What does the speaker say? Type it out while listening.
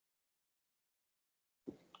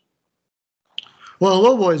Well,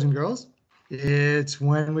 hello, boys and girls. It's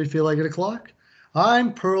when we feel like 8 o'clock.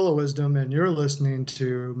 I'm Pearl of Wisdom, and you're listening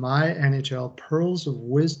to my NHL Pearls of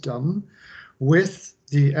Wisdom with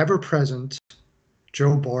the ever present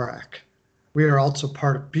Joe Borek. We are also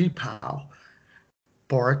part of BPOW,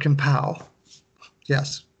 Borek and Pow.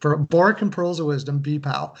 Yes, for Borek and Pearls of Wisdom,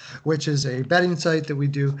 BPOW, which is a betting site that we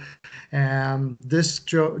do. And this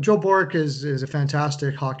Joe Borek is a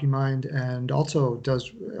fantastic hockey mind and also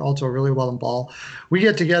does really well in ball. We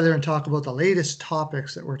get together and talk about the latest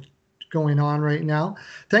topics that were going on right now.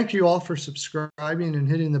 Thank you all for subscribing and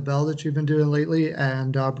hitting the bell that you've been doing lately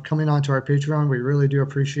and coming onto our Patreon. We really do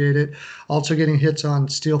appreciate it. Also getting hits on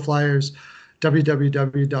Steel Flyers,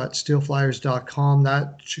 www.steelflyers.com.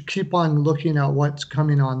 That should keep on looking at what's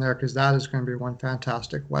coming on there because that is going to be one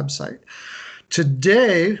fantastic website.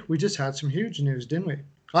 Today, we just had some huge news, didn't we?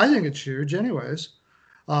 I think it's huge anyways.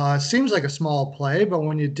 Seems like a small play, but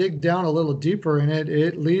when you dig down a little deeper in it,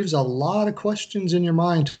 it leaves a lot of questions in your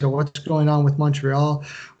mind to what's going on with Montreal,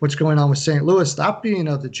 what's going on with St. Louis. That being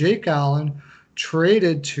of the Jake Allen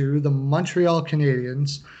traded to the Montreal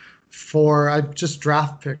Canadiens for just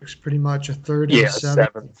draft picks, pretty much a third and a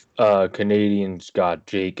seventh. Canadians got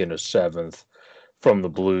Jake and a seventh from the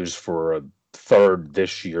Blues for a third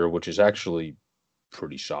this year, which is actually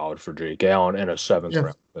pretty solid for Jake Allen, and a seventh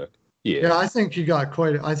round pick. Yeah, I think they got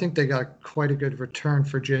quite a good return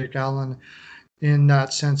for Jake Allen in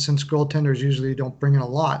that sense, since goaltenders usually don't bring in a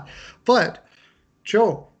lot. But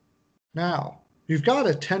Joe, now you've got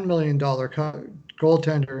a $10 million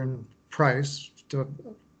goaltender in Price, the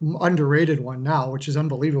underrated one now, which is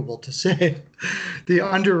unbelievable to say. The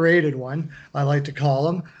underrated one, I like to call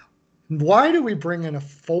him. Why do we bring in a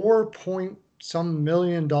 $4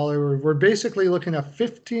 million? We're basically looking at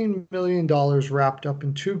 $15 million wrapped up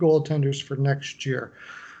in two goaltenders for next year.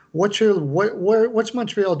 What's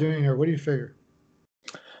Montreal doing here? What do you figure?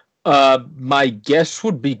 My guess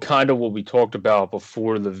would be kind of what we talked about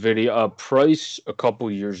before the video. Price a couple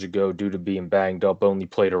years ago, due to being banged up, only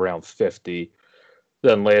played around 50.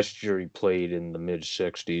 Then last year he played in the mid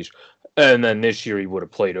 60s, and then this year he would have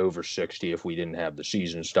played over 60 if we didn't have the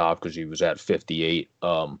season stop because he was at 58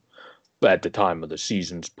 at the time of the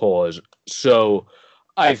season's pause. So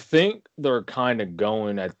I think they're kind of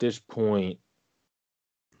going at this point.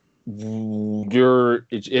 Maybe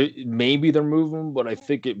they're moving, but I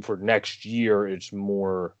think for next year it's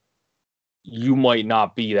more. You might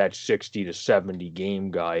not be that 60 to 70 game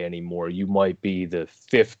guy anymore. You might be the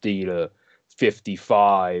 50 to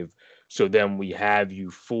 55. So then we have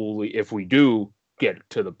you fully. If we do get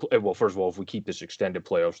to first of all, if we keep this extended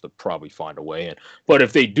playoffs, they'll probably find a way in. But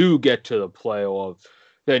if they do get to the playoffs,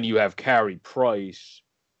 then you have Carey Price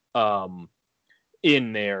in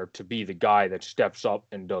there to be the guy that steps up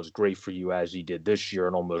and does great for you as he did this year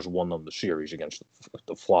and almost won them the series against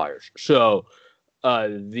the Flyers. So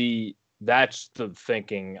that's the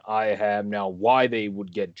thinking I have now. Why they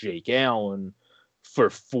would get Jake Allen for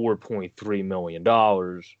 $4.3 million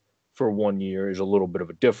for 1 year is a little bit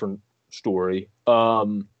of a different story.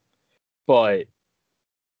 But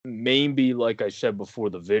maybe, like I said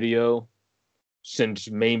before the video,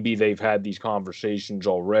 since maybe they've had these conversations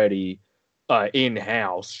already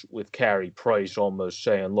in-house with Carey Price almost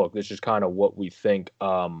saying, look, this is kind of what we think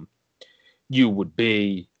you would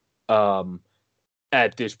be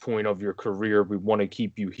at this point of your career. We want to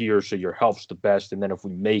keep you here so your health's the best, and then if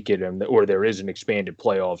we make it or there is an expanded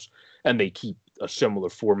playoffs and they keep a similar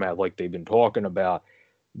format like they've been talking about,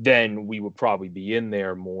 then we would probably be in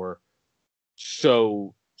there more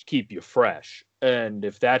so keep you fresh. And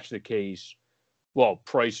if that's the case, well,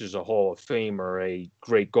 Price is a Hall of Famer, a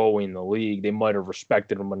great goalie in the league. They might have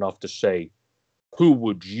respected him enough to say, who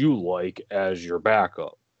would you like as your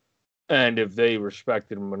backup? And if they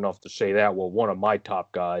respected him enough to say that, well, one of my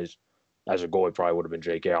top guys as a goalie probably would have been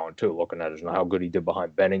Jake Allen, too, looking at how good he did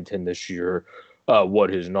behind Bennington this year, what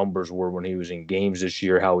his numbers were when he was in games this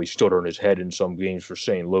year, how he stood on his head in some games for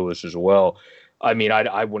St. Louis as well. I mean,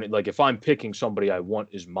 I wouldn't, like, if I'm picking somebody I want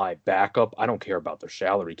as my backup, I don't care about their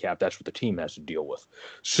salary cap. That's what the team has to deal with.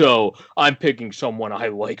 So I'm picking someone I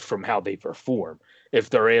like from how they perform. If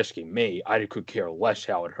they're asking me, I could care less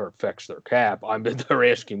how it affects their cap. They're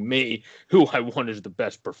asking me who I want as the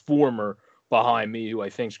best performer behind me, who I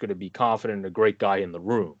think is going to be confident and a great guy in the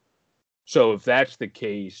room. So if that's the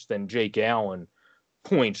case, then Jake Allen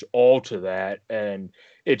points all to that, and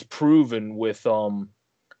it's proven with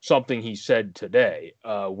something he said today,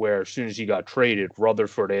 where as soon as he got traded,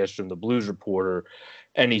 Rutherford asked him, the Blues reporter,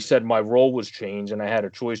 and he said, my role was changed and I had a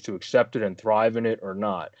choice to accept it and thrive in it or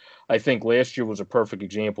not. I think last year was a perfect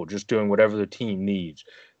example, just doing whatever the team needs.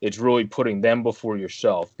 It's really putting them before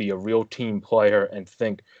yourself, be a real team player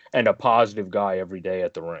and a positive guy every day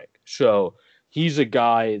at the rink. So he's a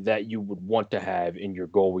guy that you would want to have in your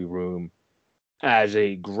goalie room as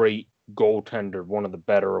a great goaltender, one of the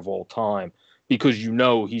better of all time, because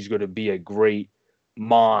he's going to be a great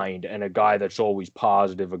mind and a guy that's always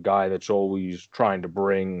positive, a guy that's always trying to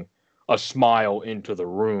bring a smile into the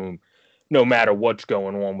room, no matter what's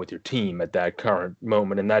going on with your team at that current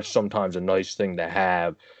moment. And that's sometimes a nice thing to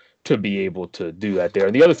have, to be able to do that there.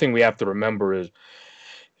 And the other thing we have to remember is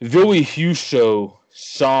Ville Husso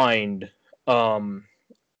signed a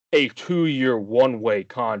 2-year one-way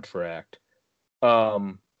contract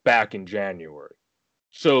back in January.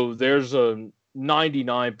 So there's a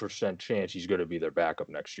 99% chance he's going to be their backup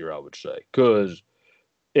next year, I would say. Because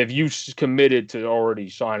if you committed to already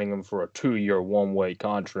signing him for a 2-year one-way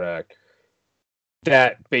contract,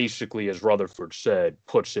 that basically, as Rutherford said,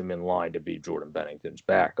 puts him in line to be Jordan Bennington's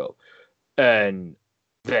backup. And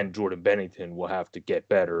then Jordan Bennington will have to get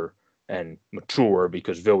better and mature,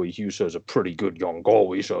 because Ville Husso is a pretty good young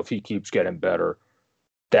goalie. So if he keeps getting better,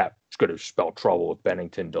 that's going to spell trouble if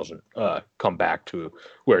Bennington doesn't come back to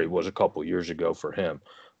where he was a couple years ago for him.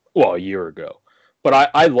 Well, a year ago.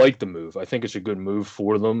 But I like the move. I think it's a good move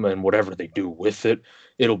for them, and whatever they do with it,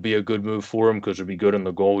 it'll be a good move for them, because it'll be good in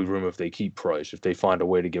the goalie room if they keep Price. If they find a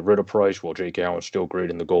way to get rid of Price, well, Jake Allen's still great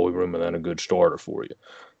in the goalie room and then a good starter for you.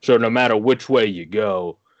 So no matter which way you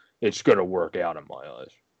go, it's going to work out in my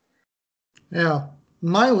eyes. Yeah.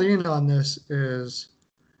 My lean on this is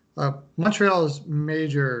Montreal's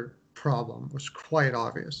major problem was quite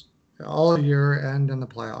obvious all year and in the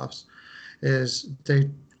playoffs is they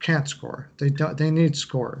can't score. They need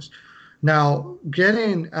scores. Now,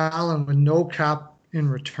 getting Allen with no cap in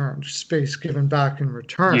return, space given back in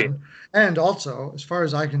return, and also, as far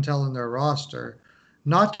as I can tell in their roster,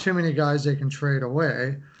 not too many guys they can trade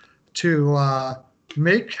away to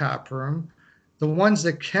make cap room. The ones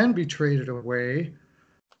that can be traded away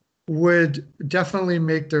would definitely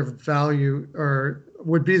make their value, or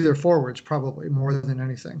would be their forwards probably more than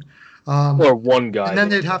anything. Or one guy. And then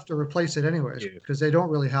they'd have to replace it anyways, because they don't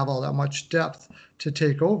really have all that much depth to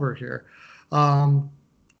take over here. I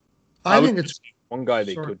think it's one guy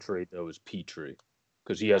they could trade, though, is Petrie,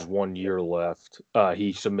 because he has 1 year left.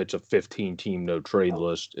 He submits a 15-team no-trade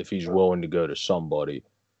list if he's willing to go to somebody.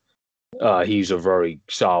 He's a very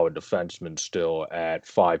solid defenseman still at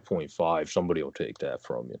 5.5. Somebody will take that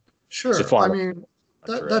from you. Sure. I mean,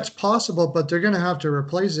 that's possible, but they're going to have to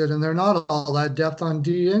replace it, and they're not all that depth on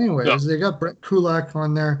D anyways. No. They got Brett Kulak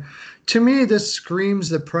on there. To me, this screams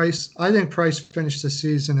that Price. I think Price finished the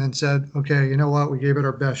season and said, okay, you know what? We gave it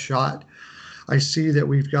our best shot. I see that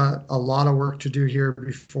we've got a lot of work to do here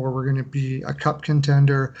before we're going to be a cup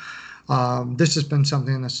contender. This has been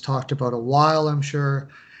something that's talked about a while, I'm sure.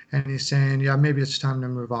 And he's saying, yeah, maybe it's time to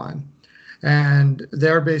move on. And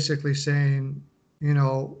they're basically saying, you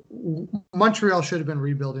know, Montreal should have been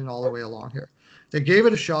rebuilding all the way along here. They gave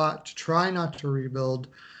it a shot to try not to rebuild,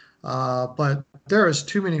 but there is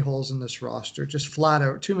too many holes in this roster, just flat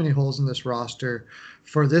out too many holes in this roster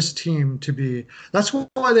for this team to be. That's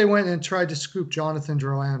why they went and tried to scoop Jonathan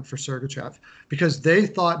Drouin for Sergachev, because they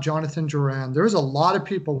thought Jonathan Drouin, there was a lot of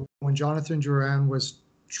people when Jonathan Drouin was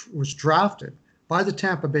drafted by the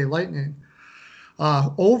Tampa Bay Lightning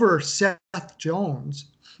over Seth Jones,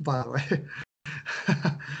 by the way,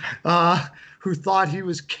 who thought he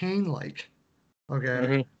was Kane-like. Okay,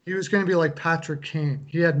 mm-hmm. He was going to be like Patrick Kane.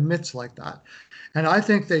 He had mitts like that, and I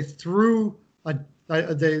think they threw it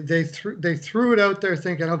out there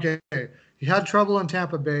thinking, okay, he had trouble in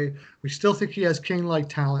Tampa Bay. We still think he has Kane-like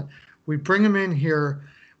talent. We bring him in here.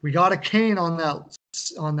 We got a Kane on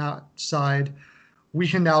that side. We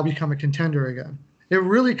can now become a contender again. It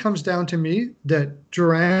really comes down to me that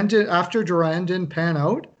after Durant didn't pan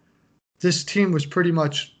out, this team was pretty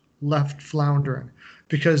much left floundering,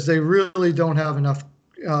 because they really don't have enough,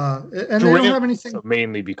 and they don't have anything.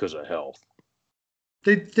 Mainly because of health.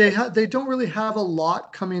 They don't really have a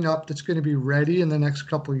lot coming up that's going to be ready in the next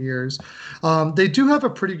couple of years. They do have a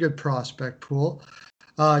pretty good prospect pool.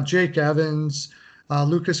 Jake Evans,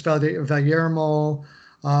 Lucas Vallermo,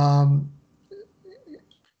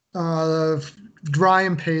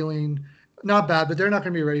 Ryan Paling, not bad, but they're not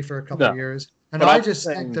going to be ready for a couple of years. And I just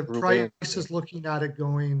think that Price is looking at it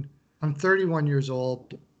going, I'm 31 years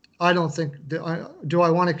old. I don't think, do I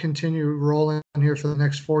want to continue rolling here for the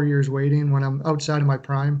next 4 years waiting when I'm outside of my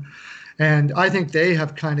prime? And I think they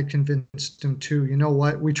have kind of convinced him too. You know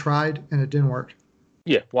what? We tried and it didn't work.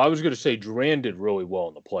 Yeah, well, I was going to say Duran did really well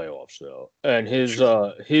in the playoffs, though, and his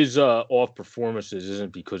off performances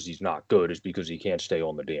isn't because he's not good; it's because he can't stay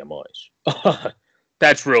on the damn ice.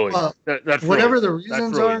 That's really Well, that's whatever really the that's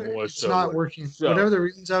reasons really are, more it's so not what. working. So Whatever the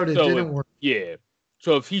reasons are, it so didn't work. yeah,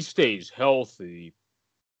 so if he stays healthy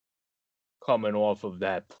coming off of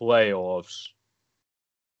that playoffs,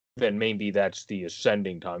 then maybe that's the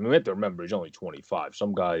ascending time. You have to remember he's only 25.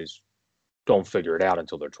 Some guys don't figure it out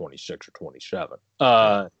until they're 26 or 27.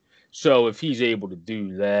 So if he's able to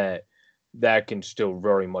do that, that can still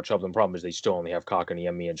very much help them. Problem is they still only have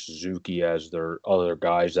Kakaniemi and Suzuki as their other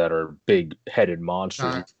guys that are big-headed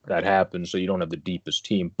monsters. That happens, so you don't have the deepest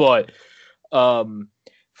team. But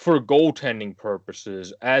for goaltending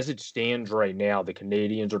purposes, as it stands right now, the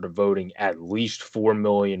Canadians are devoting at least $4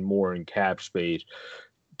 million more in cap space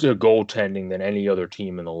to goaltending than any other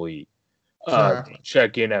team in the league.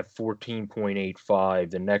 Check in at 14.85.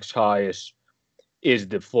 The next highest is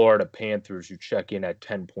the Florida Panthers, who check in at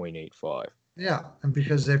 10.85. Yeah, and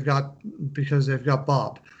because they've got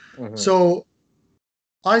Bob. Mm-hmm. So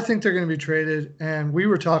I think they're going to be traded, and we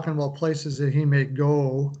were talking about places that he may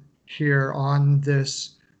go here on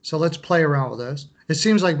this. So let's play around with this. It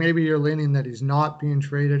seems like maybe you're leaning that he's not being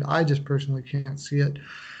traded. I just personally can't see it.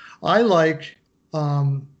 I like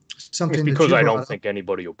something it's that because you I brought don't up. think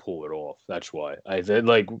anybody will pull it off. That's why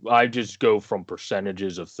I just go from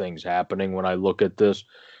percentages of things happening when I look at this,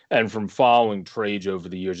 and from following trades over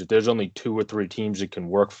the years. If there's only 2 or 3 teams it can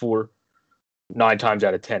work for, 9 times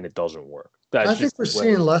out of 10 it doesn't work. That's I think just we're the way.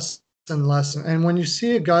 seeing less and less. And when you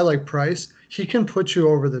see a guy like Price, he can put you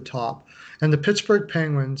over the top. And the Pittsburgh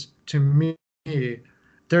Penguins, to me,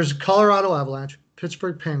 there's Colorado Avalanche,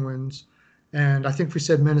 Pittsburgh Penguins, and I think we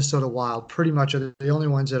said Minnesota Wild. Pretty much are the only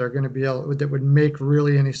ones that are going to be able that would make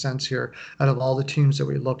really any sense here out of all the teams that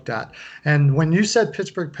we looked at. And when you said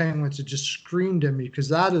Pittsburgh Penguins, it just screamed at me because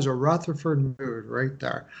that is a Rutherford mood right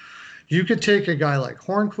there. You could take a guy like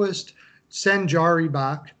Hornquist, send Jari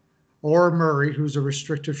back, or Murray, who's a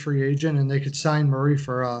restricted free agent, and they could sign Murray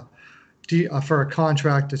for a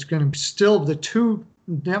contract that's going to still the two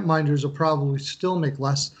netminders will probably than still make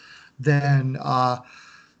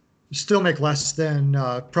less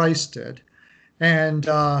than Price did, and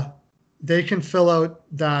they can fill out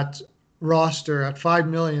that roster at 5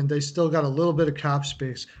 million. They still got a little bit of cap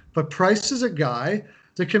space, but Price is a guy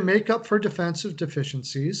that can make up for defensive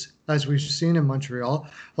deficiencies, as we've seen in Montreal.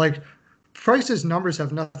 Like Price's numbers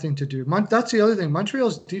have nothing to do. That's the other thing.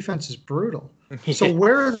 Montreal's defense is brutal. So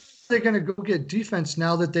where are they going to go get defense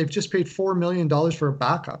now that they've just paid $4 million for a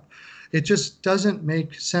backup? It just doesn't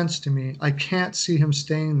make sense to me. I can't see him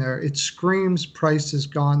staying there. It screams Price is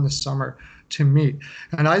gone this summer to me.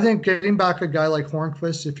 And I think getting back a guy like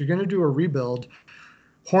Hornquist, if you're going to do a rebuild,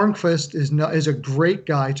 Hornquist is a great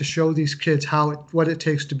guy to show these kids what it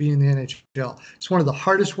takes to be in the NHL. He's one of the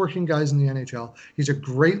hardest working guys in the NHL. He's a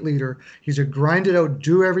great leader. He's a grinded out,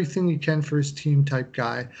 do everything he can for his team type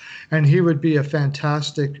guy, and he would be a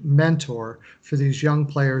fantastic mentor for these young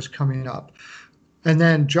players coming up. And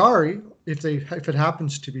then Jari, if it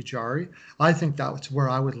happens to be Jari, I think that's where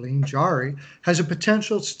I would lean. Jari has a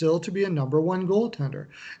potential still to be a number one goaltender.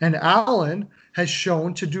 And Allen has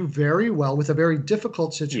shown to do very well with a very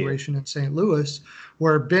difficult situation in St. Louis,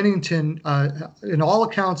 where Binnington, in all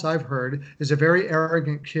accounts I've heard, is a very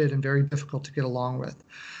arrogant kid and very difficult to get along with.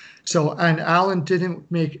 So, and Allen didn't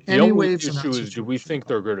make any waves in that situation. The only issue is, do we think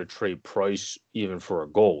they're going to trade Price even for a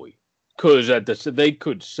goalie? Because they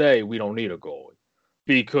could say we don't need a goalie.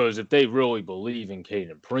 Because if they really believe in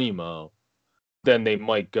Caden Primo, then they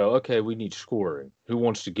might go, okay, we need scoring. Who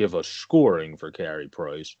wants to give us scoring for Carey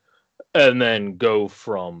Price? And then go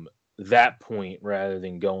from that point rather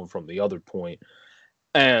than going from the other point.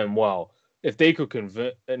 And, well, if they could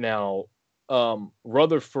convince... Now,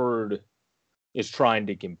 Rutherford is trying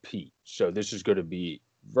to compete. So this is going to be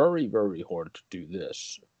very, very hard to do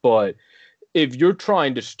this. But if you're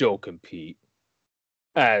trying to still compete,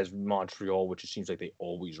 as Montreal, which it seems like they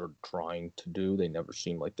always are trying to do. They never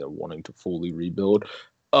seem like they're wanting to fully rebuild.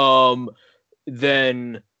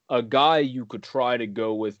 Then a guy you could try to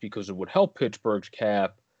go with because it would help Pittsburgh's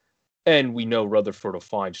cap, and we know Rutherford will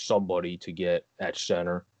find somebody to get at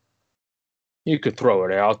center. You could throw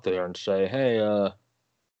it out there and say, hey,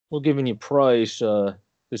 we're giving you Price.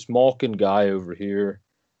 This Malkin guy over here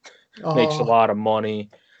makes a lot of money.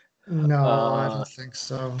 No, I don't think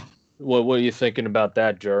so. What are you thinking about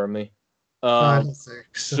that, Jeremy? I don't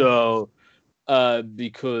think so. So,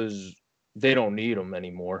 because they don't need him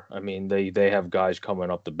anymore. I mean, they have guys coming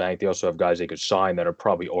up the bank. They also have guys they could sign that are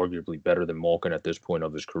probably arguably better than Malkin at this point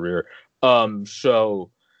of his career. So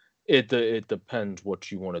it depends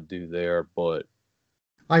what you want to do there, but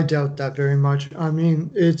I doubt that very much. I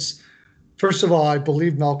mean, it's first of all, I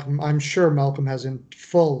believe Malcolm. I'm sure Malcolm has in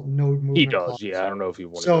full no he movement does. clause. Yeah, I don't know if he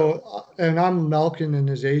wanted So, to. and I'm Malkin and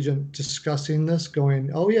his agent discussing this, going,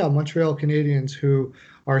 "Oh yeah, Montreal Canadiens who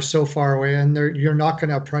are so far away, and you're not going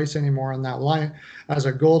to have Price anymore on that line as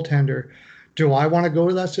a goaltender. Do I want to go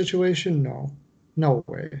to that situation? No, no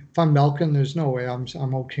way. If I'm Malkin, there's no way I'm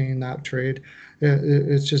okaying that trade.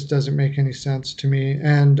 It just doesn't make any sense to me.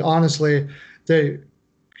 And honestly, they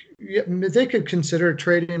yeah, they could consider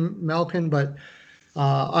trading Malkin, but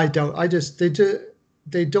I don't.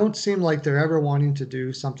 They don't seem like they're ever wanting to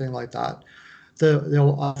do something like that.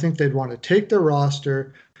 I think they'd want to take their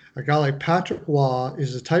roster. A guy like Patrick Waugh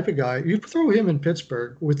is the type of guy you throw him in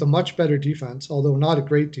Pittsburgh with a much better defense, although not a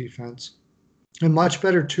great defense, and much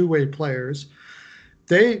better two-way players.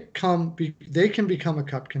 They can become a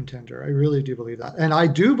cup contender. I really do believe that. And I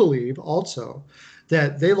do believe also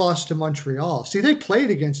that they lost to Montreal. See, they played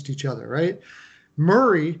against each other, right?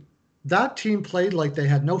 Murray, that team played like they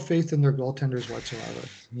had no faith in their goaltenders whatsoever.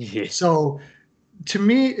 Yeah. So to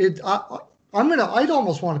me, I'd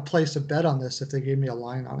almost want to place a bet on this if they gave me a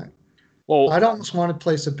line on it. Well, I'd almost want to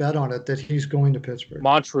place a bet on it that he's going to Pittsburgh.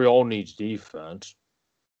 Montreal needs defense.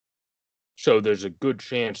 So there's a good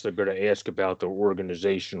chance they're going to ask about the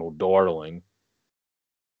organizational darling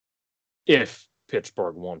if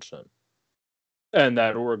Pittsburgh wants him. And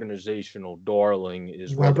that organizational darling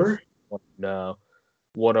is Weber? No,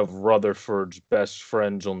 one of Rutherford's best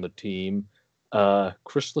friends on the team,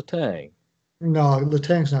 Chris Letang. No,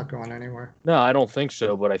 Letang's not going anywhere. No, I don't think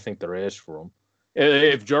so, but I think they're asked for him.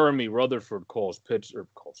 If Jeremy Rutherford calls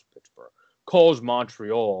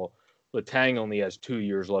Montreal, Letang only has 2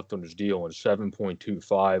 years left on his deal, and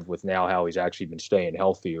 7.25 with now how he's actually been staying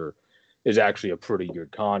healthier is actually a pretty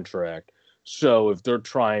good contract. So if they're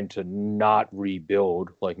trying to not rebuild,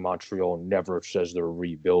 like Montreal never says they're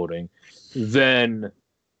rebuilding, then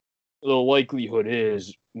the likelihood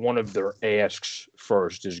is one of their asks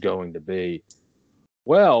first is going to be,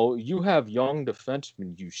 well, you have young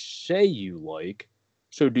defensemen you say you like,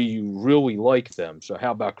 so do you really like them? So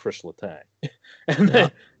how about Chris Letang?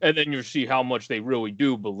 and then you see how much they really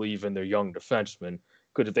do believe in their young defensemen.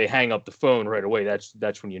 Because if they hang up the phone right away,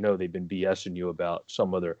 that's when you know they've been BSing you about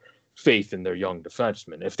some other faith in their young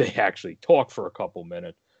defensemen. If they actually talk for a couple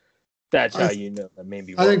minutes, that's how you know that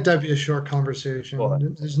maybe. I think that'd be a short conversation.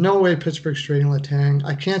 There's no way Pittsburgh's trading Letang.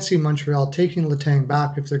 I can't see Montreal taking Letang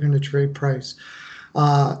back if they're going to trade Price.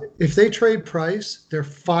 If they trade Price, they're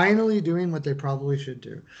finally doing what they probably should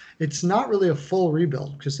do. It's not really a full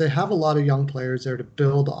rebuild because they have a lot of young players there to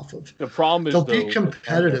build off of. The problem is they'll be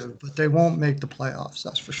competitive, but they won't make the playoffs.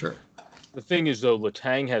 That's for sure. The thing is, though,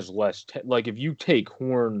 Letang has less. Like if you take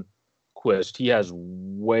Hornquist, he has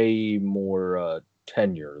way more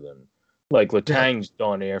tenure than. Like Letang's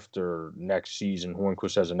done after next season.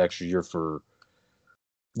 Hornquist has an extra year for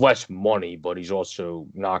less money, but he's also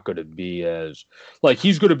not going to be as like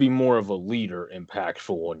he's going to be more of a leader,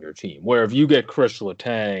 impactful on your team. Where if you get Chris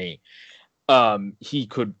Letang, he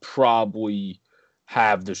could probably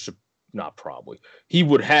have he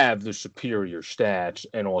would have the superior stats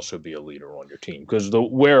and also be a leader on your team because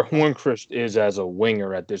where Hornquist is as a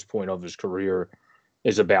winger at this point of his career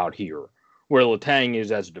is about here. Where Letang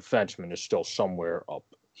is as a defenseman is still somewhere up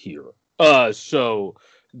here. So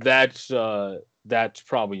that's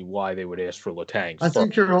probably why they would ask for Letang. I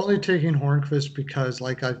think you're only taking Hornquist because,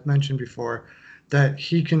 like I've mentioned before, that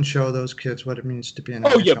he can show those kids what it means to be an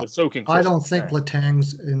NHL. Yeah, but so can Chris I don't think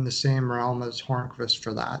Letang's in the same realm as Hornquist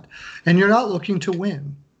for that. And you're not looking to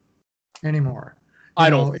win anymore. I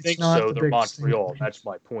don't think so. They're Montreal. That's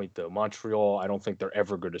my point, though. Montreal, I don't think they're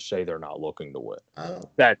ever going to say they're not looking to win.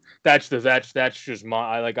 That's just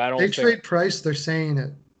my I don't. They trade Price. They're saying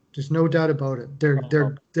it. There's no doubt about it.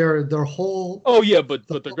 Their whole. Oh yeah, but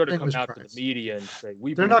they're going to come out to the media and say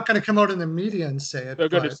They're not going to come out in the media and say it. They're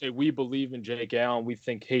going to say we believe in Jake Allen. We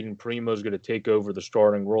think Hayden Primo is going to take over the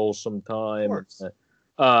starting role sometime.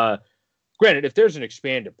 Granted, if there's an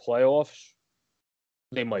expanded playoffs,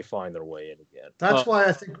 they might find their way in again. That's why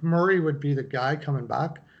I think Murray would be the guy coming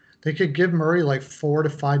back. They could give Murray like $4 to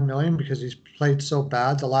 $5 million because he's played so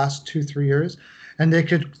bad the last 2-3 years, and they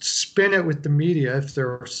could spin it with the media if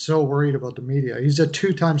they're so worried about the media. He's a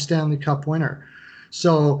 2-time Stanley Cup winner,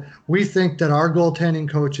 So we think that our goaltending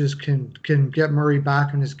coaches can get Murray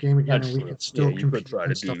back in his game again, That's and we true. can still You could compete try to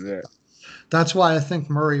and do stuff like that. that. That's why I think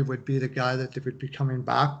Murray would be the guy that would be coming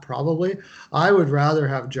back probably. I would rather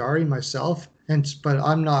have Jari myself, but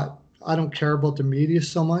I don't care about the media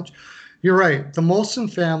so much. You're right. The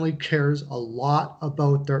Molson family cares a lot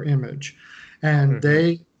about their image, and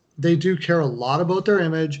Mm-hmm. they do care a lot about their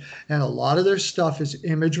image, and a lot of their stuff is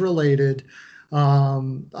image related.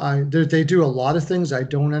 They do a lot of things I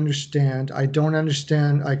don't understand. I don't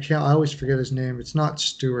understand. I always forget his name. It's not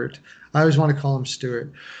Stewart. I always want to call him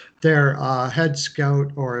Stewart. Their head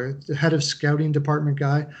scout or the head of scouting department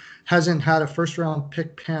guy hasn't had a first round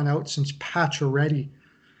pick pan out since Pacioretty,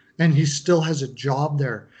 and he still has a job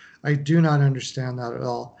there. I do not understand that at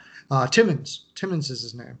all. Timmins is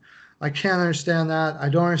his name. I can't understand that. I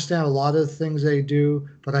don't understand a lot of the things they do,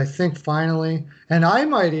 but I think finally, and I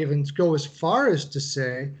might even go as far as to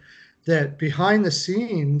say that behind the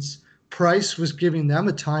scenes, Price was giving them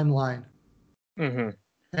a timeline. Mm-hmm.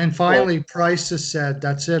 And Well, finally, Price has said,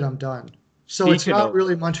 that's it, I'm done. So it's speaking not of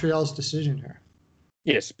really Montreal's decision here.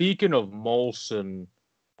 speaking of Molson,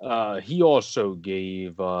 he also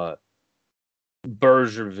gave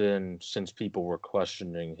Bergevin, since people were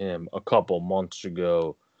questioning him a couple months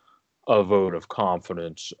ago, a vote of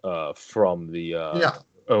confidence from the Yeah.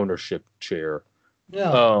 ownership chair. Yeah.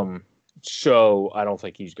 Um, so I don't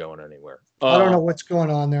think he's going anywhere. I don't know what's going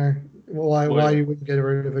on there. Why But you wouldn't get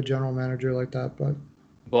rid of a general manager like that, but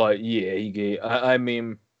yeah, he gave. I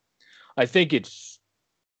mean, I think it's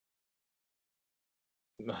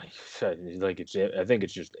like it's. I think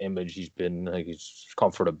it's just image. He's been like it's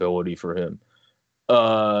comfortability for him.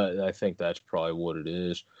 I think that's probably what it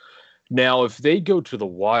is. Now, if they go to the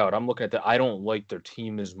Wild, I'm looking at that. I don't like their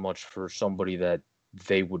team as much for somebody that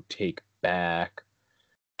they would take back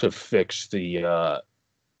to fix the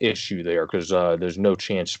issue there because there's no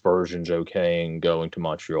chance Spurgeon's okaying going to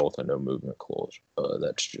Montreal with a no movement clause.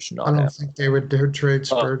 That's just I not don't happening. think they would dare trade Uh,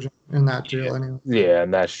 Spurgeon in that yeah, deal anyway. yeah,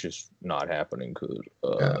 and that's just not happening because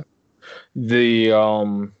Yeah.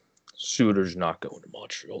 the Suitor's not going to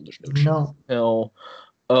Montreal. There's no chance. No.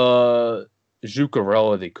 Hell,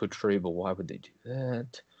 Zuccarello they could trade, but why would they do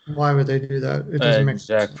that? Why would they do that? It doesn't And make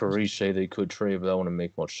Zach sense. Parise say they could trade, but that wouldn't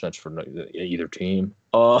make much sense for either team.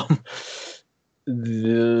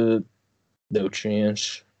 The no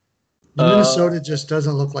chance. Minnesota just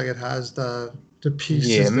doesn't look like it has the Yeah,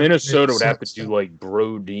 pieces that would make Minnesota would have to sense. do like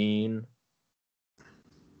Brodeen,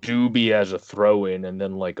 Doobie as a throw-in, and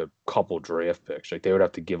then like a couple draft picks. Like they would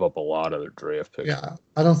have to give up a lot of their draft picks. Yeah,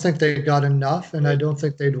 I don't think they got enough, and I don't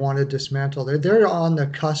think they'd want to dismantle. They're on the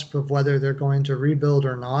cusp of whether they're going to rebuild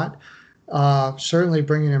or not. Certainly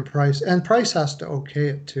bringing in Price, and Price has to okay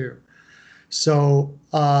it too. So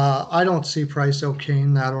I don't see Price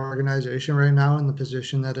okaying that organization right now in the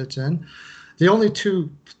position that it's in. The only two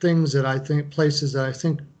places that I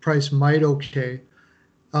think Price might okay,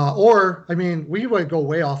 or I mean, we would go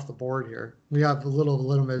way off the board here. We have a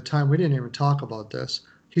little bit of time. We didn't even talk about this.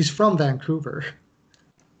 He's from Vancouver.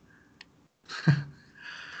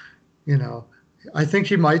 You know, I think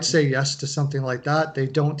he might say yes to something like that. They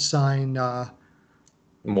don't sign, but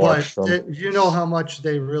Markstrom, you know how much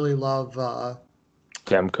they really love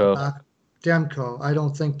Demko. Demko. I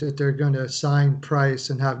don't think that they're going to sign Price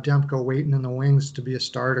and have Demko waiting in the wings to be a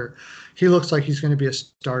starter. He looks like he's going to be a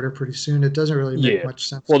starter pretty soon. It doesn't really make Yeah. much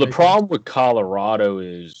sense. Well, the problem with Colorado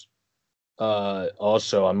is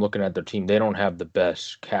also I'm looking at their team. They don't have the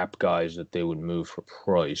best cap guys that they would move for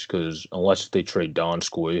Price because unless they trade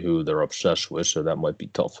Donskoy, who they're obsessed with, so that might be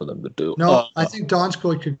tough for them to do. No, I think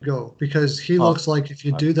Donskoy could go because he looks like if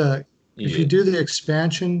you do the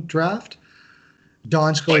expansion draft,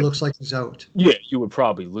 Donskoy looks like he's out. Yeah, you would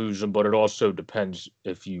probably lose him, but it also depends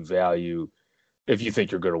if you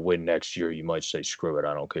think you're going to win next year, you might say, screw it,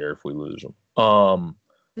 I don't care if we lose him. I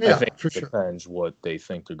Yeah, think for it sure. depends what they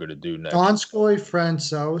think they're going to do next. Donskoy,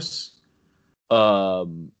 Francouz,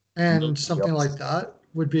 and something like that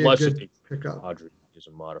would be a good pickup. Padres is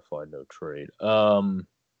a modified no trade. I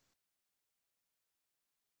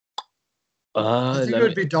think it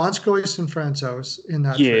would be Donskoy and Francouz in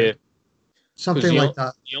that trade. Something like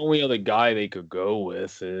that. The only other guy they could go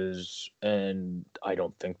with and I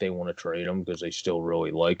don't think they want to trade him because they still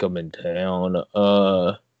really like him in town,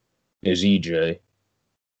 is EJ.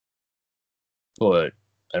 But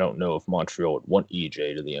I don't know if Montreal would want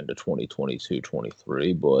EJ to the end of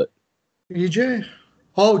 2022-23, but EJ?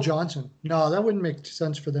 Oh, Johnson. No, that wouldn't make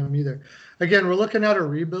sense for them either. Again, we're looking at a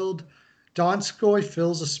rebuild. Donskoy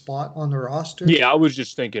fills a spot on the roster. Yeah, I was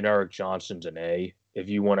just thinking Eric Johnson's an A. If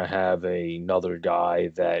you want to have another guy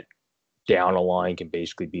that down a line can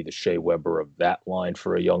basically be the Shea Weber of that line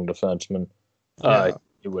for a young defenseman. Yeah.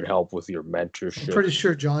 It would help with your I'm mentorship. pretty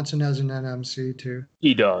sure Johnson has an NMC too.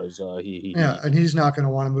 He does. Yeah, and he's not going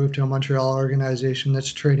to want to move to a Montreal organization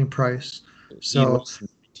that's trading Price. So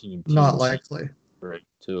not likely. Right,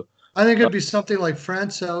 too. I think it'd be something like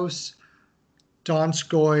Francouz,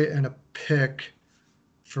 Donskoy, and a pick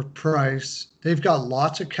for Price. They've got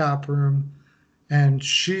lots of cap room, and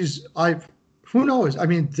who knows? I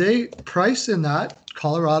mean, Price in that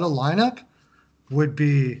Colorado lineup would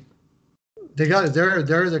be. They're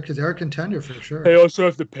a contender for sure. They also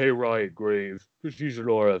have to pay Ryan Graves because he's an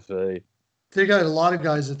RFA. They got a lot of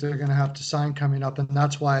guys that they're going to have to sign coming up, and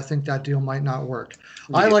that's why I think that deal might not work.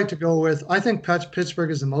 Yeah. I think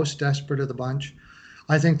Pittsburgh is the most desperate of the bunch.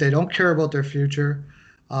 I think they don't care about their future.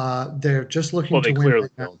 They're just looking to win. Well, they clearly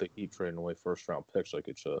don't. They keep trading away first-round picks like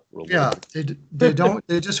it's a religion. Yeah, they don't.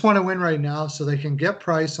 They just want to win right now so they can get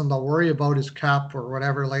Price, and they'll worry about his cap or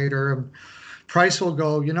whatever later. And Price will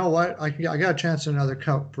go, you know what? I got a chance at another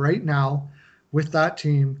cup right now with that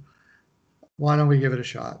team. Why don't we give it a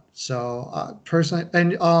shot? So personally,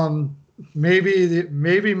 and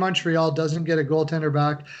maybe Montreal doesn't get a goaltender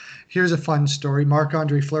back. Here's a fun story: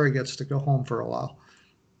 Marc-Andre Fleury gets to go home for a while.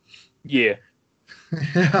 Yeah,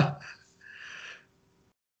 yeah,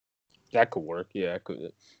 that could work. Yeah, it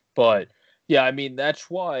could. But yeah, I mean that's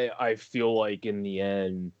why I feel like in the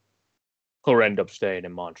end he'll end up staying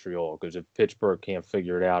in Montreal, because if Pittsburgh can't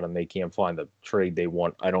figure it out and they can't find the trade they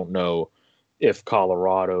want, I don't know if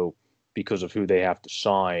Colorado, because of who they have to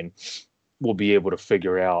sign, will be able to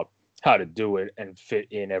figure out how to do it and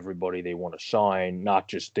fit in everybody they want to sign, not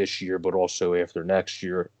just this year, but also after next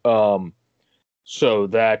year. So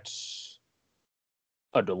that's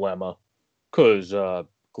a dilemma, because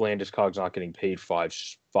Landeskog's not getting paid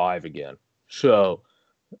 $5 again. So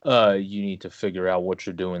you need to figure out what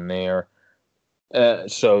you're doing there.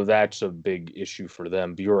 So that's a big issue for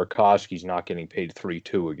them. Burakovsky's not getting paid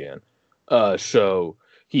 $3.2 again. So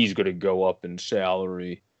he's going to go up in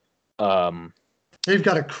salary. They've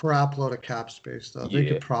got a crap load of cap space, though. They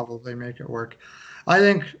could probably make it work. I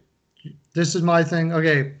think this is my thing.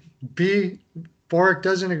 Okay, Borek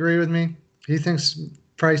doesn't agree with me. He thinks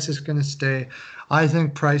Price is going to stay. I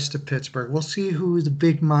think Price to Pittsburgh. We'll see who the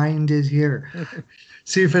big mind is here.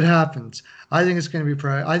 See if it happens. I think it's going to be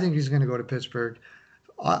Price. I think he's going to go to Pittsburgh.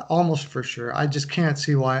 Almost for sure. I just can't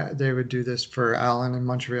see why they would do this for Allen in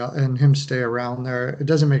Montreal and him stay around there. It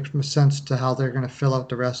doesn't make sense to how they're going to fill out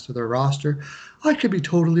the rest of their roster. I could be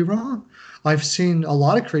totally wrong. I've seen a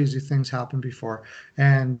lot of crazy things happen before,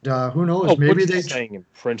 and who knows? Maybe what you're saying in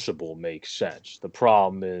principle makes sense. The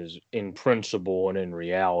problem is in principle and in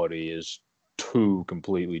reality is two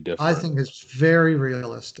completely different. I think it's very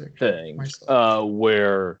realistic things.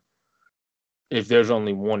 Where if there's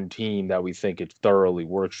only one team that we think it thoroughly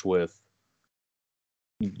works with,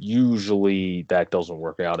 usually that doesn't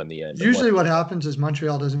work out in the end. Usually what happens is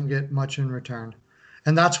Montreal doesn't get much in return.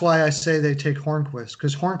 And that's why I say they take Hornquist,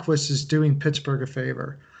 because Hornquist is doing Pittsburgh a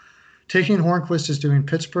favor. Taking Hornquist is doing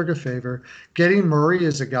Pittsburgh a favor. Getting Murray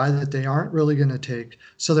is a guy that they aren't really going to take.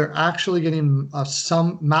 So they're actually getting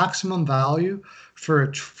some maximum value for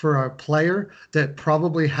a player that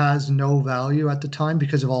probably has no value at the time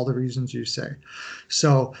because of all the reasons you say.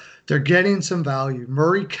 So they're getting some value.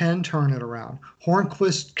 Murray can turn it around.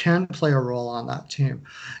 Hornquist can play a role on that team.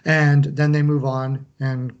 And then they move on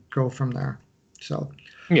and go from there. So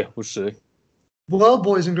yeah, we'll see. Well,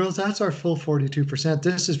 boys and girls, that's our full 42%.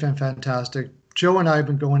 This has been fantastic. Joe and I have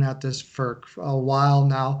been going at this for a while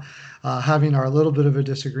now, having our little bit of a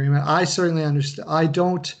disagreement. I certainly understand. I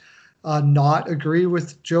don't not agree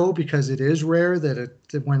with Joe, because it is rare that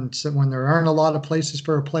when there aren't a lot of places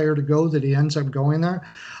for a player to go, that he ends up going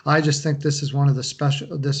there. I just think this is one of the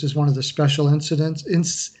special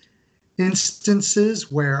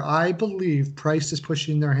instances where I believe Price is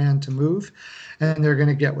pushing their hand to move, and they're going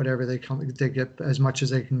to get whatever they get, as much as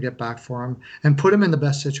they can get back for him, and put him in the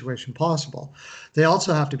best situation possible. They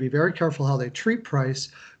also have to be very careful how they treat Price,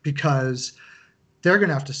 because they're going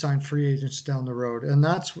to have to sign free agents down the road. And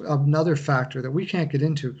that's another factor that we can't get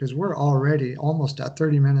into, because we're already almost at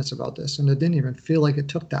 30 minutes about this, and it didn't even feel like it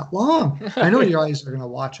took that long. I know you guys are going to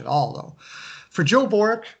watch it all, though. For Joe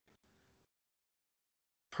Borek,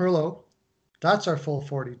 Perlo, that's our full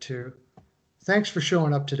 42. Thanks for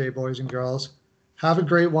showing up today, boys and girls. Have a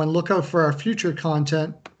great one. Look out for our future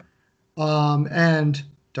content, and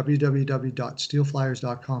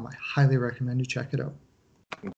www.steelflyers.com. I highly recommend you check it out.